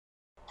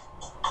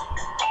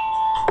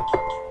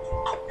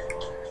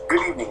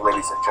Good evening,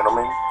 ladies and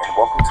gentlemen, and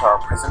welcome to our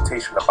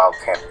presentation about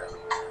Canada.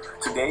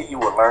 Today you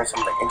will learn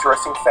some of the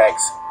interesting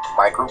facts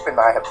my group and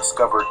I have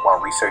discovered while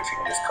researching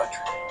this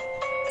country.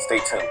 Stay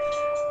tuned.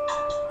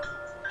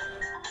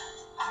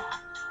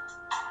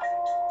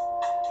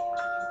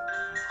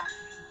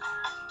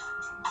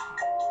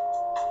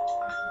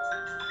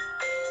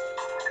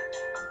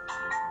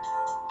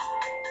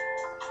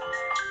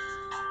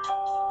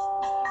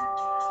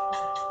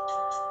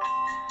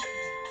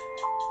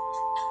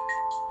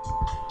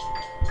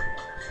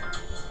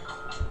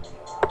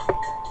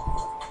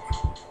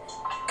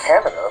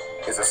 Canada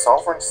is a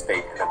sovereign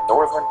state in the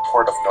northern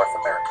part of North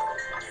America.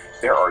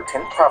 There are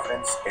 10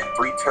 provinces and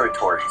 3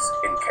 territories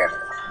in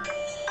Canada.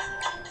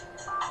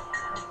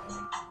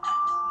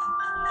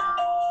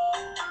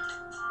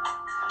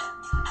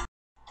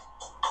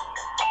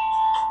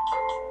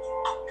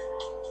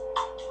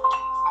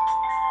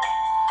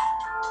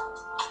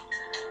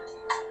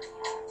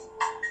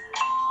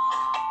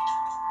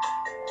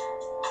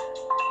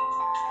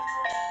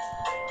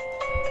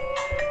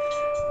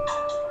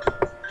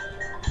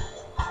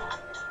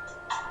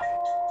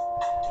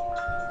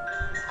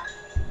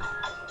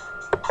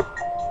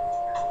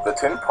 The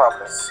 10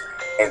 provinces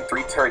and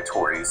 3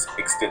 territories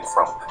extend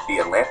from the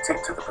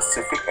Atlantic to the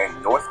Pacific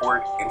and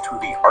northward into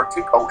the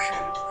Arctic Ocean,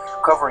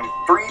 covering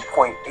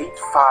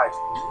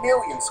 3.85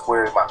 million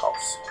square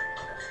miles,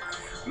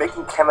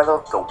 making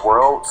Canada the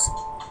world's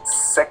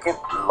second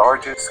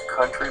largest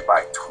country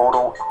by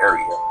total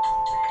area,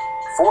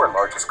 fourth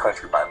largest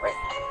country by land.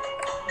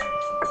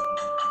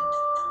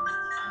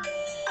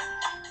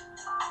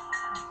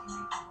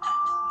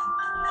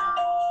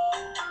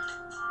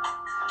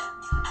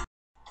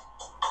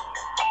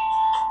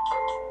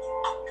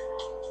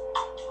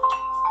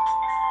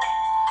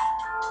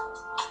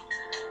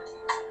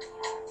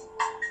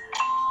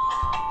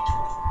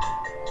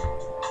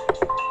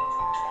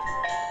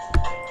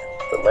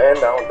 The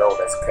land now known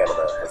as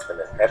Canada has been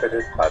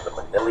inhabited by the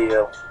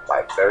millennia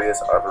by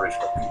various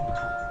Aboriginal people.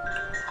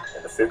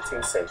 In the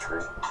 15th century,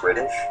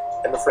 British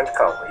and the French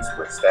colonies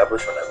were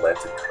established on the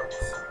Atlantic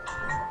coast.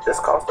 This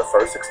caused the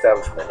first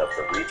establishment of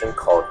the region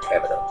called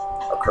Canada,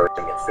 occurring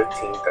in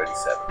 1537.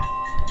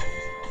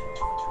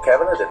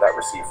 Canada did not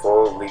receive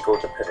full legal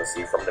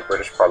dependency from the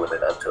British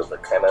Parliament until the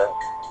Canada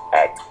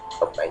Act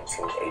of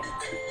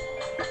 1982.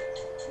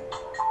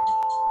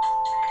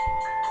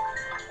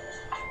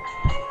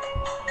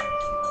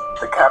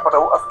 The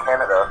capital of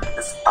Canada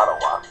is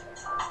Ottawa.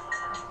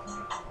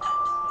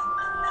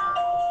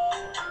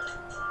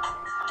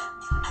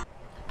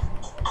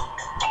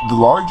 The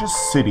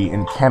largest city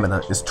in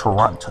Canada is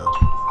Toronto.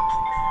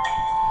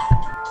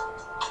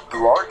 The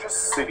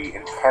largest city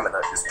in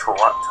Canada is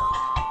Toronto.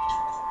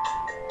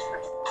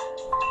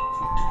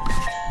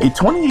 A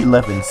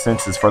 2011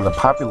 census for the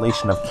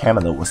population of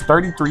Canada was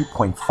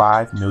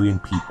 33.5 million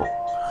people,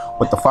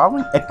 with the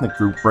following ethnic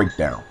group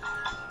breakdown: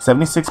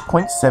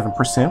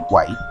 76.7%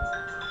 white,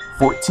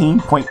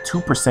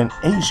 14.2%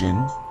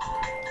 Asian,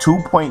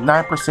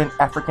 2.9%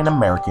 African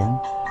American,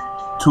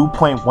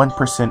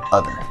 2.1%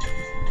 other.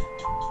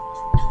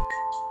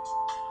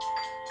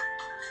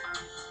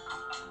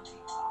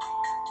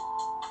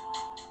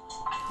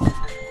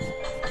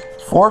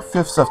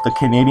 Four-fifths of the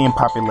Canadian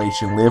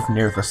population live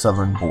near the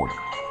southern border.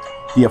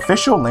 The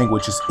official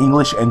language is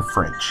English and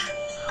French,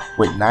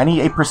 with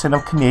 98%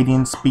 of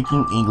Canadians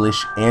speaking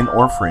English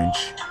and/or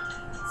French,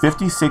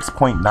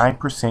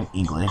 56.9%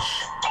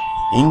 English.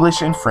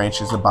 English and French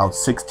is about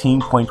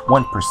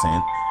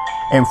 16.1%,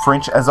 and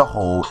French as a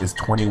whole is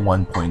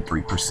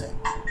 21.3%.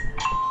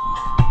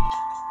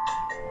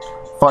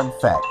 Fun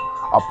fact,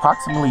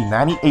 approximately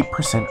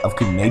 98% of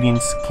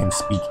Canadians can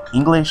speak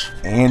English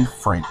and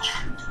French.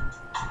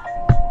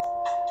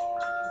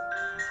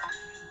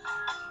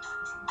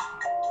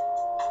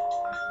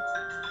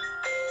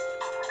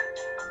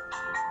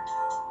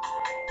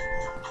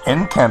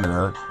 In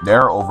Canada,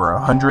 there are over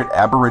 100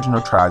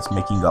 Aboriginal tribes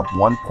making up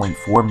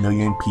 1.4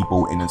 million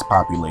people in its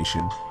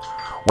population.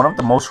 One of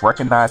the most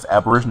recognized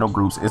Aboriginal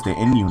groups is the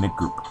Inuit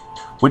group,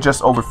 with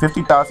just over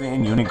 50,000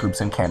 Inuit groups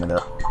in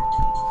Canada.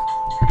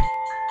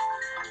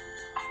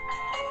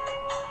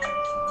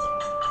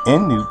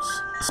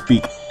 Inuits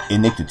speak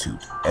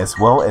Inuktitut, as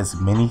well as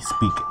many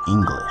speak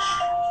English.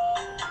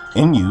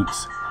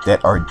 Inuits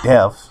that are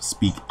deaf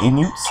speak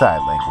Inuit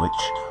Sign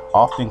Language,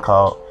 often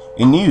called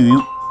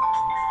Inuit,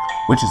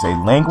 which is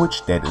a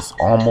language that is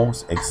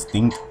almost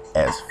extinct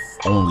as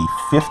only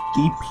 50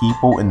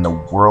 people in the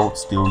world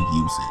still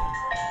use it.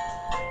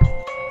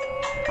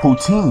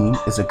 Poutine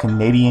is a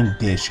Canadian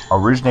dish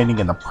originating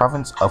in the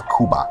province of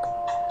Quebec,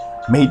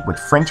 made with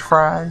French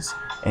fries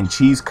and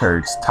cheese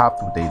curds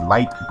topped with a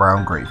light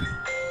brown gravy.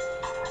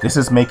 This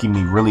is making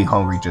me really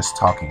hungry just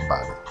talking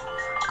about it.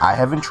 I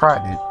haven't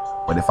tried it,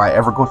 but if I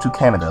ever go to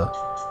Canada,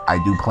 I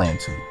do plan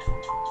to.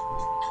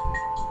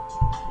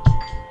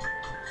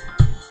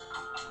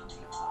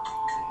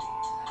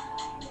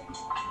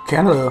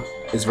 Canada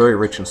is very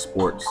rich in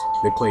sports.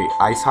 They play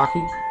ice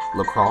hockey,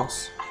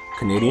 lacrosse,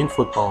 Canadian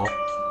football,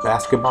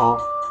 basketball,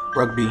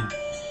 rugby,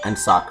 and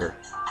soccer.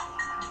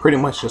 Pretty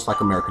much just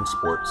like American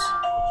sports.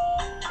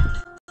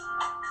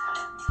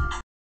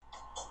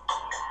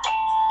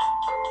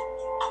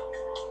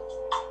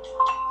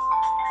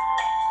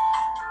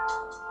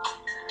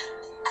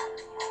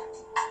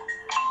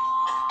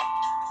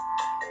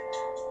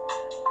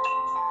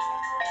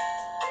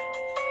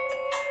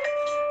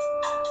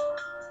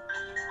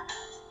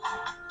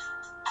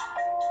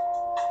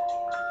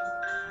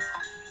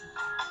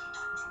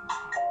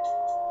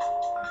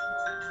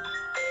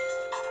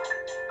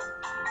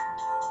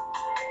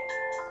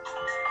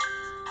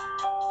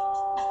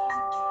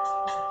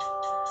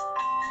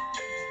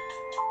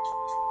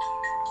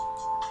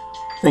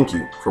 Thank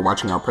you for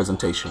watching our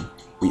presentation.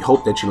 We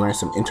hope that you learned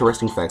some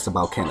interesting facts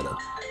about Canada.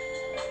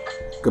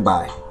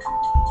 Goodbye.